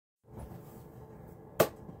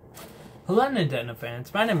Hello Nintendo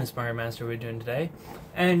fans, my name is Mario Master. We're doing today,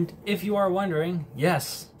 and if you are wondering,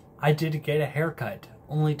 yes, I did get a haircut.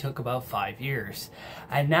 Only took about 5 years,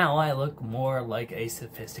 and now I look more like a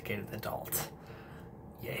sophisticated adult.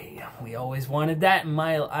 Yay! We always wanted that in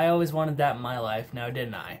my. I always wanted that in my life. Now,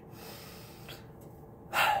 didn't I?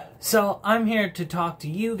 So I'm here to talk to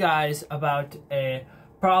you guys about a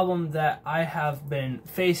problem that I have been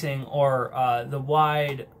facing, or the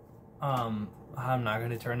wide. I'm not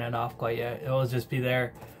going to turn that off quite yet. It will just be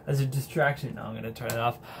there as a distraction. No, I'm going to turn it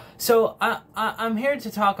off. So I'm here to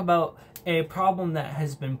talk about a problem that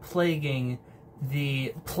has been plaguing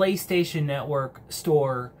the PlayStation Network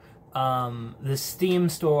store, the Steam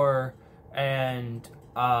store, and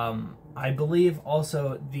I believe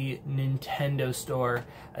also the Nintendo store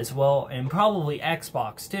as well, and probably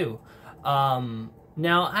Xbox too.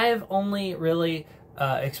 Now, I have only really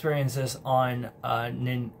experienced this on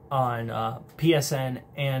PSN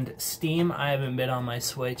and Steam. I haven't been on my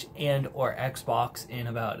Switch and or Xbox in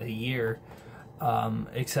about a year,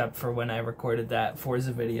 except for when I recorded that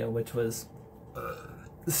Forza video, which was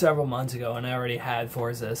several months ago, and I already had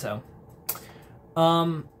Forza. So,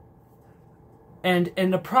 and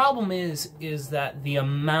the problem is that the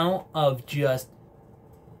amount of just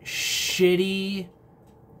shitty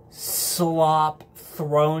slop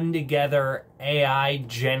thrown together AI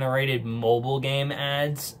generated mobile game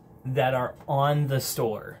ads that are on the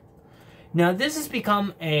store. Now, this has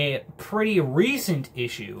become a pretty recent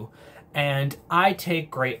issue, and I take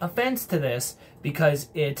great offense to this because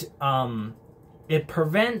it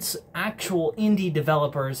prevents actual indie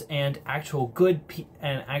developers and actual good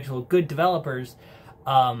developers.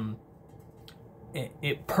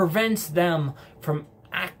 It prevents them from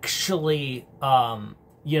actually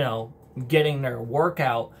getting their work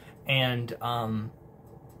out and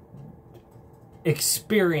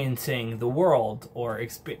experiencing the world,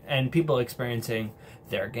 and people experiencing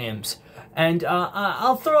their games. And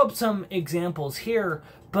I'll throw up some examples here,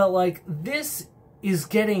 but like, this is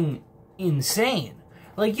getting insane.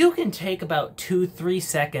 Like, you can take about 2-3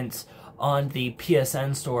 seconds on the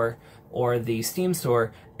PSN store or the Steam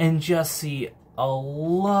store and just see a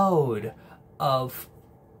load of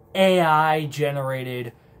AI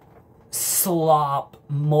generated slop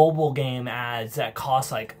mobile game ads that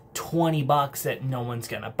cost like $20 that no one's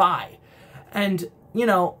gonna buy. And, you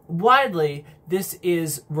know, widely, this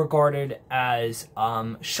is regarded as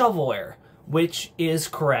shovelware, which is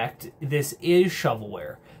correct. This is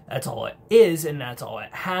shovelware. That's all it is, and that's all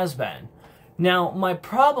it has been. Now, my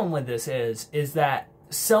problem with this is that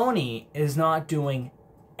Sony is not doing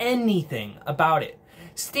anything about it.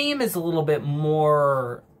 Steam is a little bit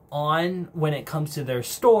more on when it comes to their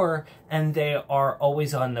store, and they are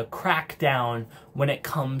always on the crackdown when it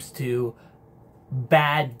comes to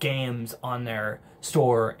bad games on their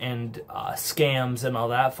store and scams and all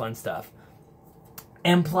that fun stuff.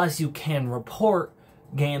 And plus, you can report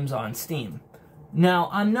games on Steam. Now,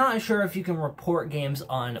 I'm not sure if you can report games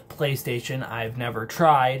on PlayStation. I've never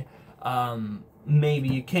tried. Maybe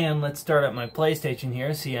you can. Let's start up my PlayStation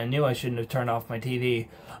here. See, I knew I shouldn't have turned off my TV.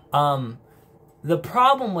 The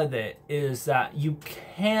problem with it is that you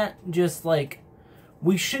can't just, like,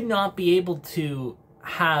 we should not be able to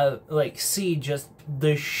have, like, see just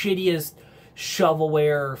the shittiest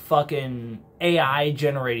shovelware fucking AI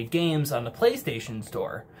generated games on the PlayStation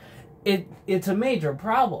store. It's a major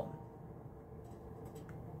problem.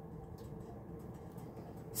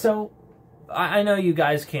 So, I know you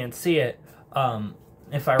guys can't see it.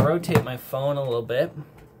 If I rotate my phone a little bit,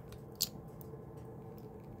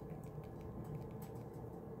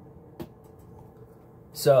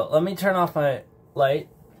 so let me turn off my light.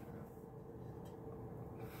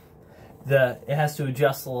 It has to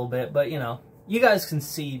adjust a little bit, but you know, you guys can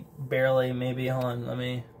see barely. Maybe, hold on, let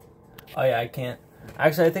me. Oh yeah, I can't.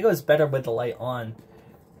 Actually, I think it was better with the light on.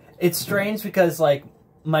 It's strange because, like,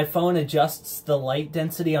 my phone adjusts the light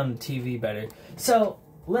density on the TV better. So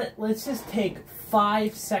let's just take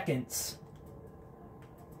 5 seconds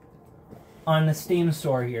on the Steam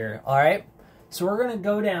store here. All right, so we're gonna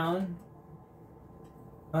go down.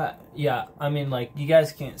 Yeah, I mean, like, you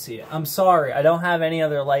guys can't see it. I'm sorry, I don't have any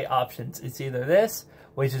other light options. It's either this,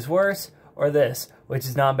 which is worse, or this, which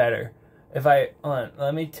is not better. If I,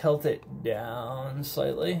 let me tilt it down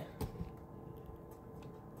slightly.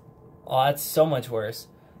 Oh, that's so much worse.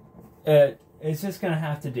 It's just gonna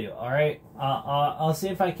have to do, alright? I'll see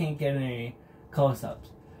if I can't get any close-ups.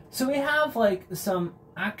 So we have, like, some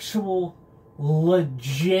actual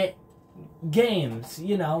legit games.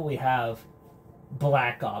 You know, we have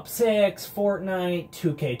Black Ops 6, Fortnite,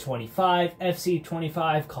 2K25,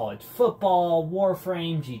 FC25, College Football,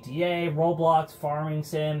 Warframe, GTA, Roblox, Farming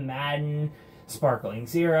Sim, Madden, Sparkling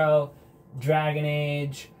Zero, Dragon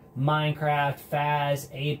Age, Minecraft, Faz,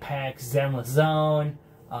 Apex, Zenless Zone,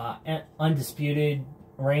 Undisputed,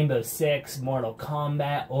 Rainbow Six, Mortal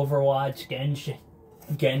Kombat, Overwatch,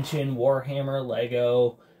 Genshin, Warhammer,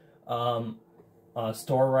 Lego,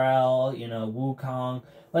 Storrel, you know, Wukong.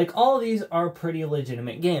 Like, all of these are pretty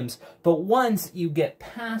legitimate games. But once you get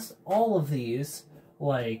past all of these,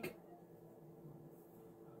 like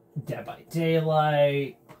Dead by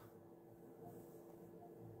Daylight...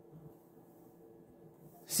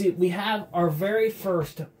 See, we have our very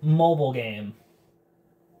first mobile game.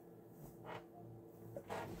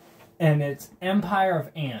 And it's Empire of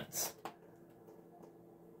Ants.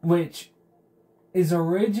 Which is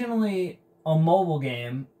originally a mobile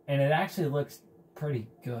game, and it actually looks pretty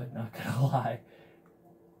good, not gonna lie.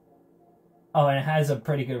 Oh, and it has a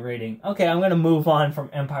pretty good rating. Okay, I'm gonna move on from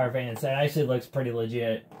Empire of Ants. That actually looks pretty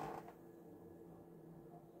legit.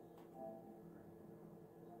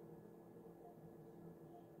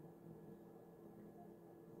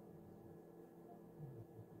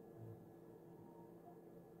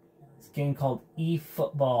 This game called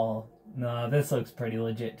eFootball. No, this looks pretty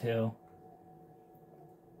legit too.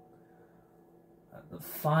 The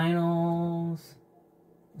finals.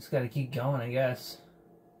 Just gotta keep going, I guess.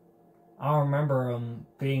 I don't remember them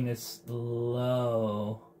being this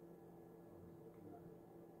low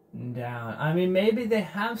down. I mean, maybe they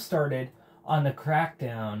have started on the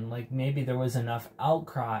crackdown. Like, maybe there was enough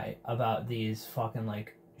outcry about these fucking,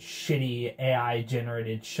 like, shitty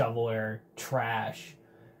AI-generated shovelware trash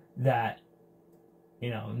that, you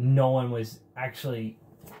know, no one was actually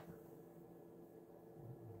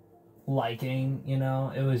liking, you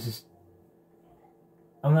know? It was just...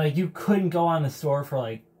 I'm like, you couldn't go on the store for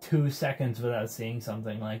like 2 seconds without seeing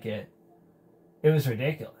something like it. It was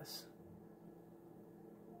ridiculous.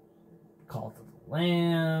 Call of the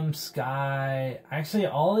Lamb, Sky. Actually,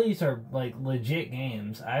 all these are like legit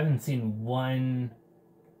games. I haven't seen one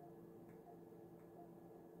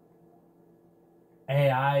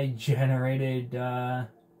AI generated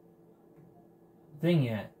thing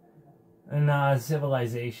yet. And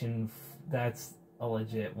Civilization, that's a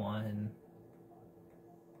legit one.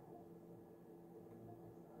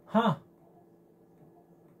 Huh.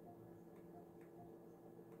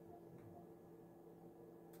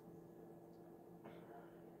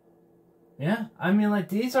 Yeah, I mean, like,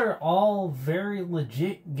 these are all very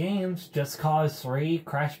legit games. Just Cause 3,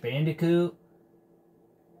 Crash Bandicoot,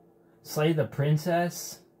 Slay the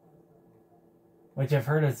Princess, which I've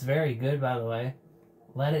heard is very good, by the way.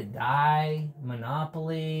 Let It Die,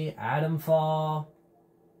 Monopoly, Atomfall.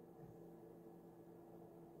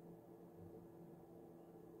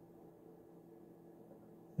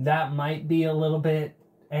 That might be a little bit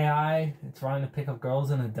AI. It's trying to pick up girls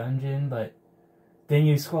in a dungeon, but then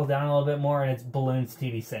you scroll down a little bit more and it's Bloons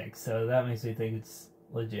TD6, so that makes me think it's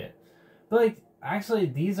legit. But, like, actually,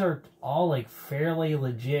 these are all, like, fairly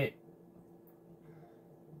legit.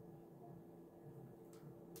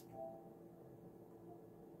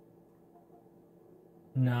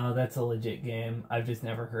 No, that's a legit game. I've just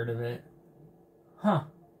never heard of it. Huh.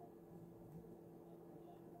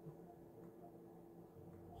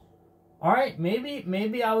 Alright,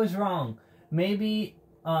 maybe I was wrong. Maybe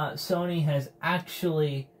Sony has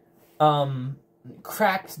actually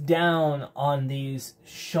cracked down on these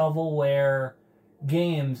shovelware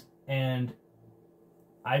games, and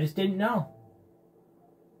I just didn't know.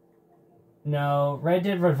 No, Red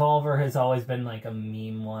Dead Revolver has always been like a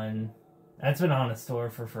meme one. That's been on a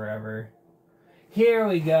store for forever. Here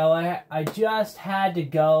we go. I just had to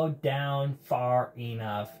go down far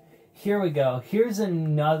enough. Here we go. Here's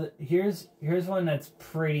another. Here's one that's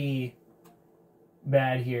pretty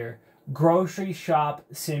bad here. Grocery Shop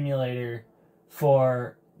Simulator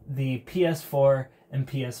for the PS4 and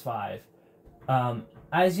PS5.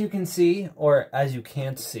 As you can see, or as you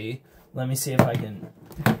can't see, let me see if I can.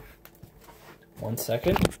 1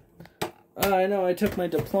 second. I know I took my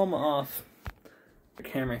diploma off the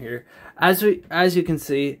camera here. As you can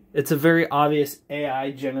see, it's a very obvious AI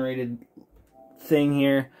generated thing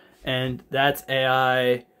here. And that's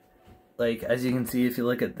AI, like, as you can see, if you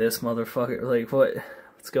look at this motherfucker, like,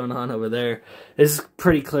 what's going on over there? This is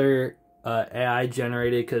pretty clear AI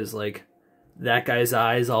generated, because, like, that guy's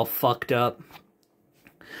eye is all fucked up.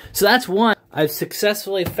 So that's one. I've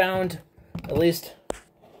successfully found at least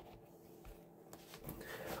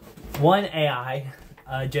one AI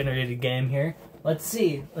generated game here. Let's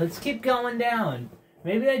see. Let's keep going down.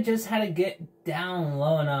 Maybe I just had to get down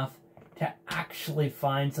low enough to actually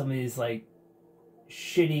find some of these, like,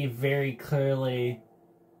 shitty, very clearly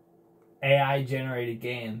AI-generated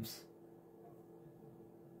games.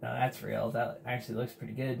 No, that's real. That actually looks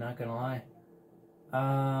pretty good, not gonna lie.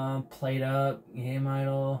 PlateUp, Game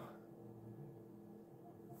Idol.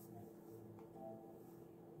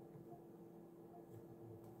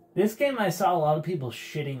 This game I saw a lot of people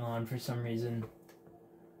shitting on for some reason.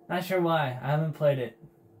 Not sure why. I haven't played it.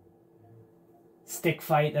 Stick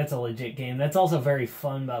Fight, that's a legit game. That's also very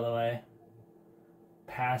fun, by the way.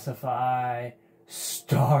 Pacify.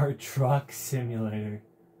 Star Truck Simulator.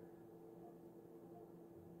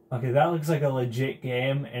 Okay, that looks like a legit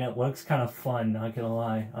game, and it looks kind of fun, not gonna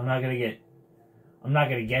lie. I'm not gonna get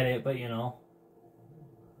it, but you know.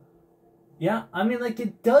 Yeah, I mean, like,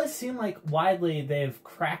 it does seem like widely they've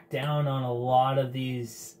cracked down on a lot of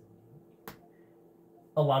the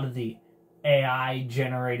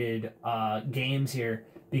AI-generated games here,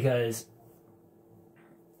 because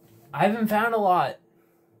I haven't found a lot.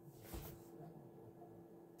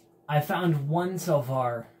 I found one so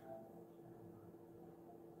far.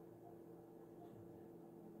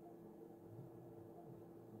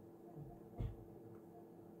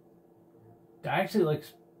 That actually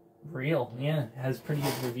looks real. Yeah, it has pretty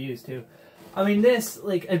good reviews too. I mean, this,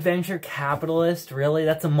 like, Adventure Capitalist, really?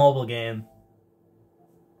 That's a mobile game.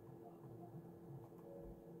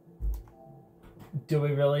 Do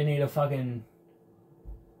we really need a fucking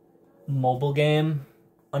mobile game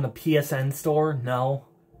on a PSN store? No.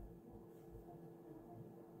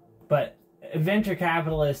 But Adventure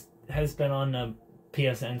Capitalist has been on the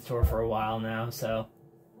PSN store for a while now, so...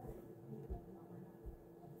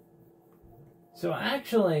 So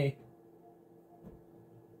actually,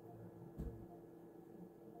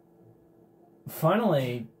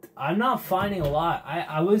 funnily, I'm not finding a lot.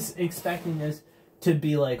 I was expecting this to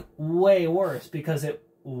be, like, way worse, because it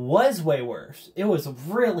was way worse. It was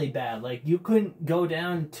really bad. Like, you couldn't go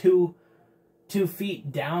down two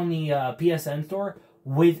feet down the PSN store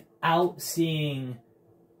without seeing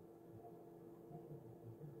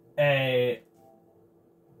this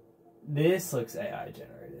looks AI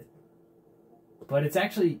generated. But it's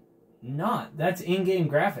actually not. That's in-game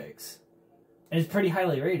graphics. And it's pretty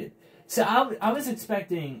highly rated. So I was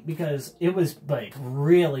expecting, because it was, like,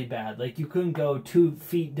 really bad. Like, you couldn't go 2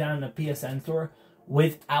 feet down the PSN store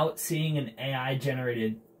without seeing an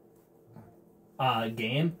AI-generated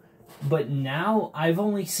game. But now, I've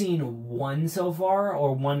only seen one so far,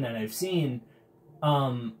 or one that I've seen.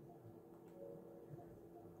 And,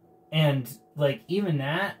 like, even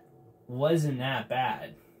that wasn't that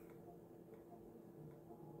bad.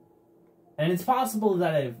 And it's possible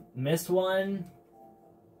that I've missed one.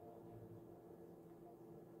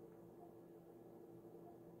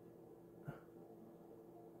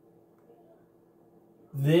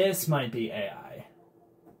 This might be AI.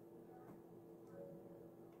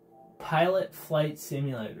 Pilot Flight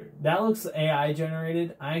Simulator. That looks AI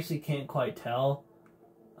generated. I actually can't quite tell.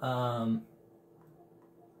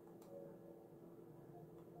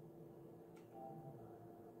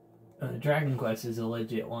 Dragon Quest is a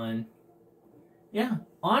legit one. Yeah,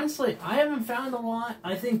 honestly, I haven't found a lot.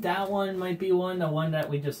 I think that one might be one, the one that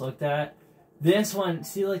we just looked at. This one,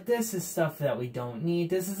 see, like, this is stuff that we don't need.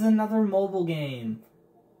 This is another mobile game.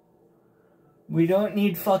 We don't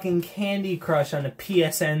need fucking Candy Crush on a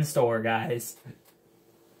PSN store, guys.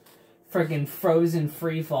 Freaking Frozen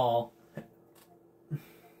Freefall.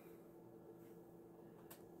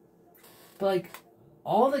 But, like,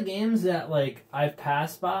 all the games that, like, I've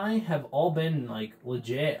passed by have all been, like,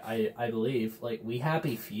 legit, I believe. Like, We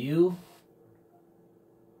Happy Few.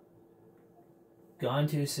 Gone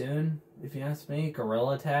Too Soon, if you ask me.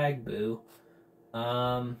 Gorilla Tag, boo.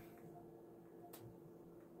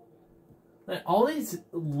 Like, all these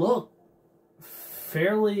look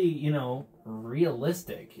fairly, you know,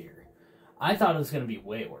 realistic here. I thought it was going to be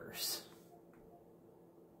way worse.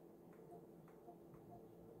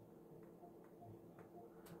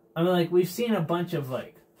 I mean, like, we've seen a bunch of,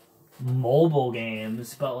 like, mobile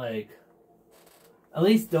games, but, like, at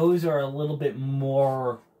least those are a little bit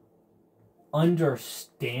more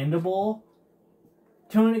understandable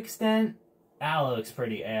to an extent. That looks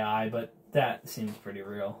pretty AI, but that seems pretty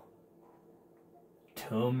real.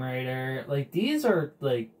 Tomb Raider. Like, these are,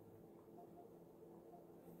 like,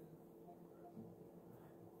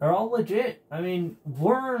 they're all legit. I mean,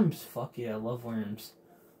 Worms. Fuck yeah, I love Worms.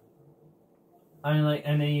 I mean, like,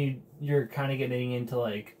 and then you're kind of getting into,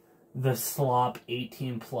 like, the slop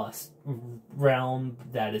 18 plus realm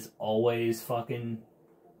that has always fucking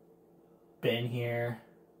been here.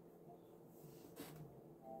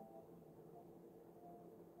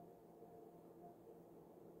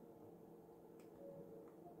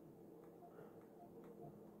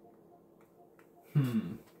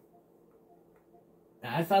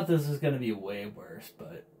 I thought this was going to be way worse,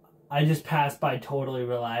 but I just passed by Totally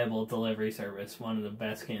Reliable Delivery Service, one of the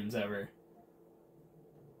best games ever.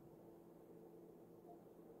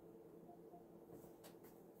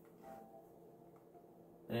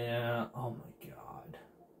 Yeah, oh my god.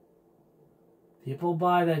 People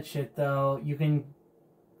buy that shit, though. You can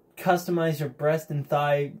customize your breast and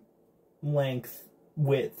thigh length,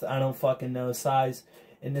 width, I don't fucking know, size,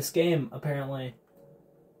 in this game, apparently.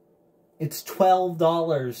 It's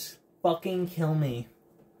 $12. Fucking kill me.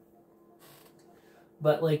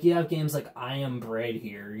 But, like, you have games like I Am Bread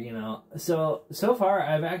here, you know. So far,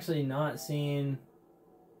 I've actually not seen...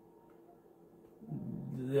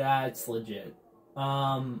 That's legit.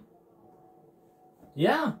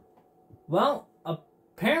 Yeah. Well,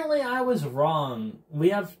 apparently I was wrong. We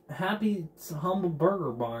have Happy Humble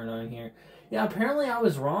Burger Barn on here. Yeah, apparently I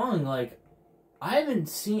was wrong. Like, I've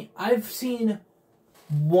seen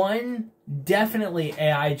one definitely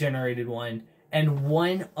AI generated one and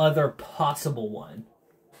one other possible one.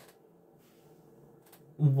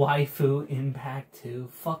 Waifu Impact 2.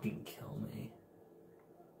 Fucking kill me.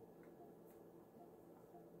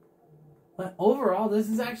 But overall, this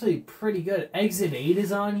is actually pretty good. Exit 8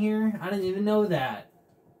 is on here. I didn't even know that.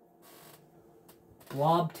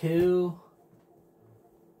 Blob 2.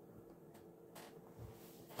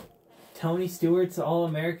 Tony Stewart's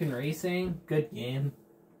All-American Racing. Good game.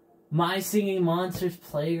 My Singing Monsters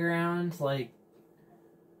Playground. Like,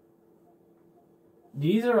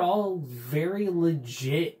 these are all very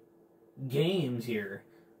legit games here.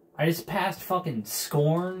 I just passed fucking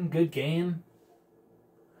Scorn. Good game.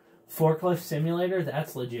 Forklift Simulator,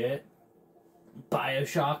 that's legit.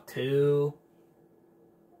 BioShock 2.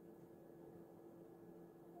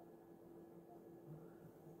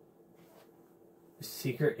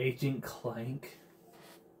 Secret Agent Clank.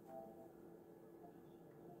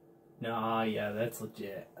 Nah, yeah, that's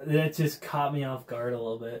legit. That just caught me off guard a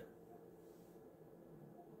little bit.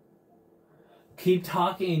 Keep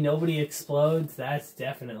Talking, Nobody Explodes, that's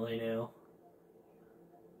definitely new.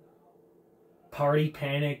 Party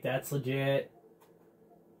Panic, that's legit.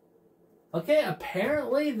 Okay,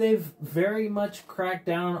 apparently they've very much cracked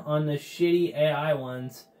down on the shitty AI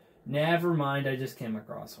ones. Never mind, I just came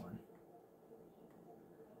across one.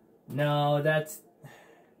 No, that's...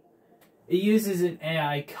 It uses an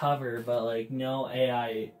AI cover, but, like, no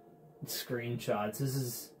AI screenshots. This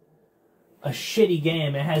is a shitty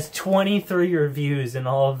game. It has 23 reviews, and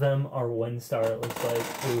all of them are 1 star, it looks like.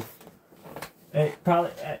 Oof. It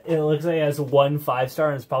looks like it has 1 5-star,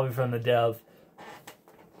 and it's probably from the dev.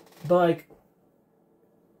 But, like,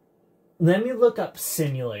 let me look up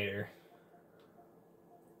Simulator.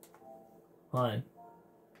 Hold on.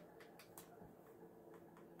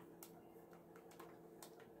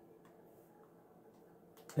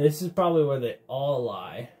 This is probably where they all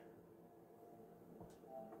lie.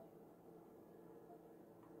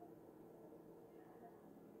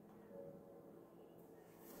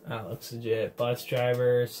 That looks legit. Bus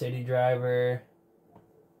driver, city driver.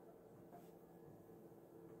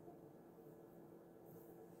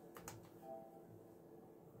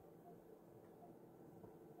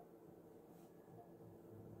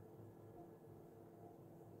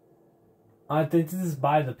 I think this is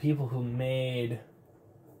by the people who made...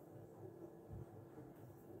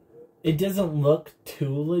 It doesn't look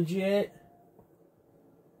too legit,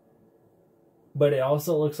 but it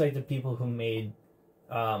also looks like the people who made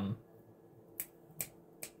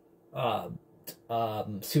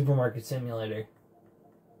Supermarket Simulator.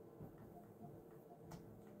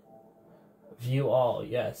 View all,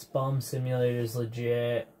 yes. Bum Simulator's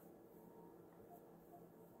legit.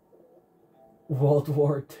 World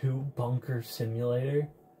War II Bunker Simulator.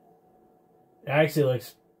 It actually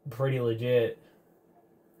looks pretty legit.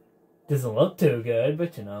 Doesn't look too good,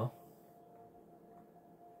 but you know.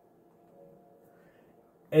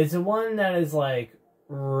 It's one that is like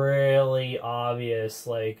really obvious,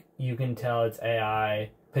 like you can tell it's AI.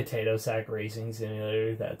 Potato Sack Racing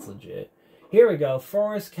Simulator, that's legit. Here we go,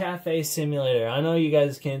 Forest Cafe Simulator. I know you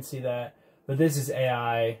guys can't see that, but this is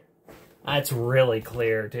AI. That's really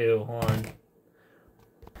clear too. Hold on.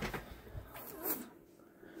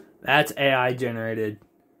 That's AI generated.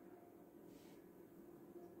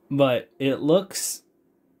 But it looks...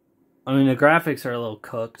 I mean, the graphics are a little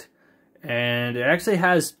cooked. And it actually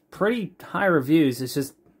has pretty high reviews. It's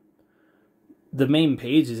just... the main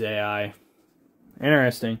page is AI.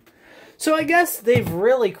 Interesting. So I guess they've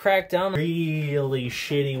really cracked down on really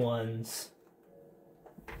shitty ones.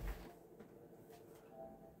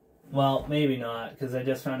 Well, maybe not, because I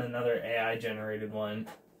just found another AI-generated one.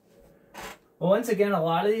 But once again, a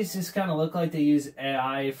lot of these just kind of look like they use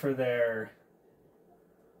AI for their...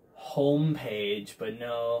 home page, but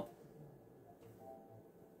no.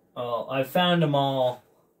 Oh, I found them all.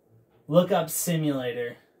 Look up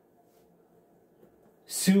simulator.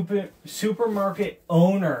 Supermarket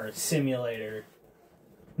owner simulator.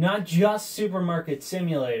 Not just supermarket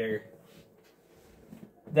simulator.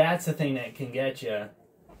 That's the thing that can get you.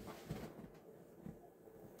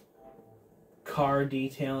 Car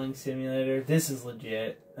detailing simulator. This is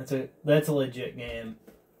legit. That's a legit game.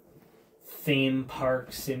 Theme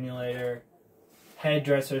park simulator.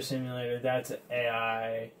 Hairdresser simulator. That's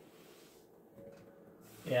AI.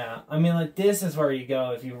 Yeah, I mean, like, this is where you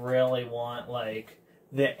go if you really want, like,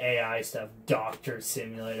 the AI stuff. Doctor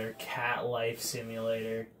simulator, cat life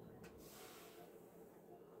simulator.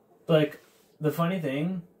 Like, the funny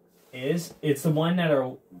thing is, it's the ones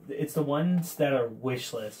that are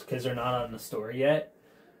wish list because they're not on the store yet.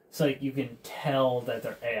 So, like, you can tell that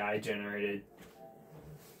they're AI generated.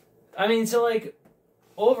 I mean, so, like,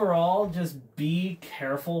 overall, just be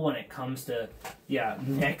careful when it comes to, yeah,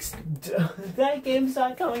 next... that game's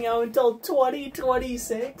not coming out until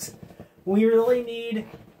 2026. We really need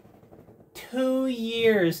 2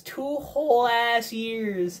 years, 2 whole ass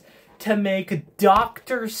years to make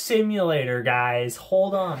Doctor Simulator, guys.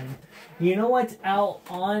 Hold on. You know what's out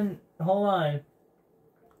on... Hold on.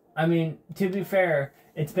 I mean, to be fair,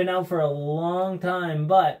 it's been out for a long time,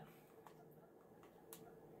 but...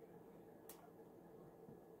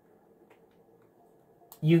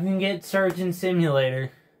 you can get Surgeon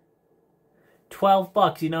Simulator.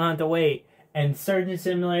 $12, you don't have to wait. And Surgeon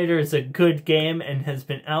Simulator is a good game and has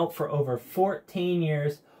been out for over 14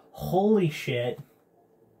 years. Holy shit.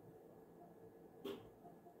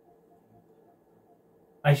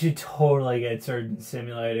 I should totally get Surgeon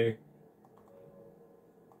Simulator.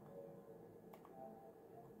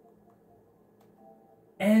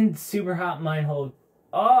 And Super Hot Mindhold.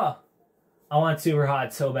 Oh! I want Super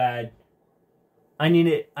Hot so bad. I need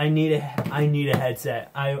it. I need a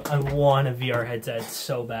headset. I want a VR headset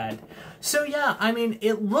so bad. So yeah, I mean,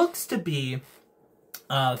 it looks to be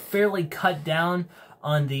fairly cut down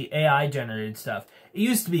on the AI generated stuff. It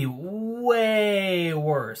used to be way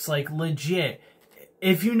worse, like legit.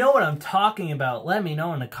 If you know what I'm talking about, let me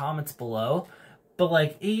know in the comments below. But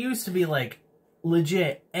like, it used to be like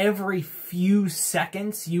legit every few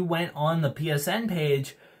seconds you went on the PSN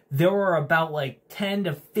page, there were about like 10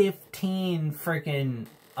 to 15 freaking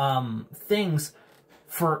things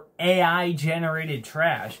for AI generated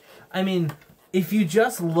trash. I mean, if you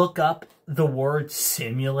just look up the word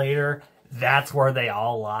simulator, that's where they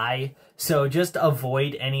all lie. So just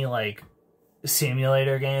avoid any like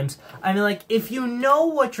simulator games. I mean, like, if you know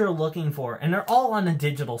what you're looking for, and they're all on a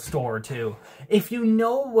digital store too, if you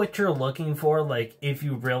know what you're looking for, like if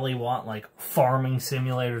you really want like Farming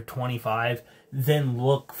Simulator 25, then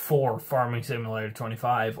look for Farming Simulator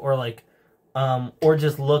 25, or like or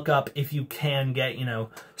just look up if you can get, you know,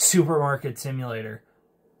 Supermarket Simulator,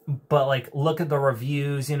 but like look at the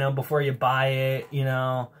reviews, you know, before you buy it, you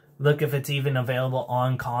know. Look if it's even available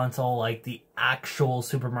on console, like the actual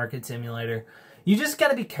Supermarket Simulator. You just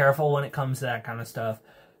gotta be careful when it comes to that kind of stuff.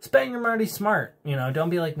 Spend your money smart, you know.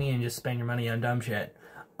 Don't be like me and just spend your money on dumb shit.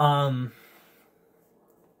 But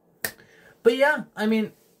yeah, I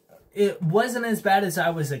mean, it wasn't as bad as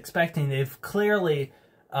I was expecting. They've clearly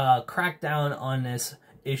cracked down on this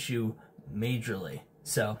issue majorly.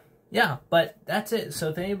 So yeah, but that's it.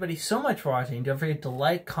 So thank everybody so much for watching. Don't forget to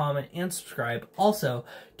like, comment, and subscribe. Also,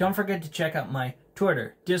 don't forget to check out my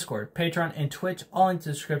Twitter, Discord, Patreon, and Twitch, all in the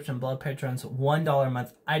description below. Patreon's $1 a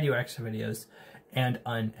month. I do extra videos, and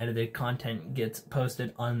unedited content gets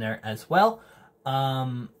posted on there as well.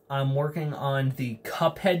 I'm working on the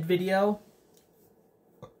Cuphead video,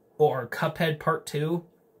 or Cuphead Part 2.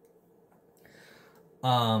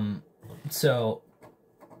 So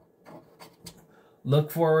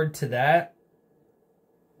look forward to that.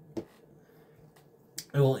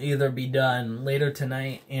 It will either be done later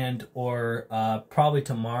tonight and or probably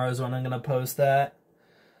tomorrow is when I'm going to post that.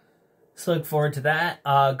 So look forward to that.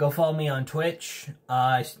 Go follow me on Twitch.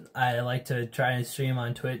 I like to try and stream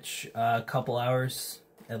on Twitch a couple hours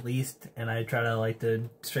at least. And I try to like to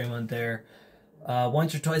stream on there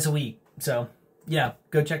once or twice a week. So yeah,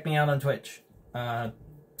 go check me out on Twitch.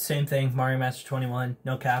 Same thing, Mario Master 21.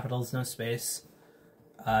 No capitals, no space.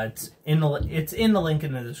 It's in the link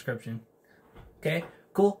in the description. Okay,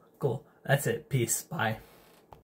 cool. That's it. Peace. Bye.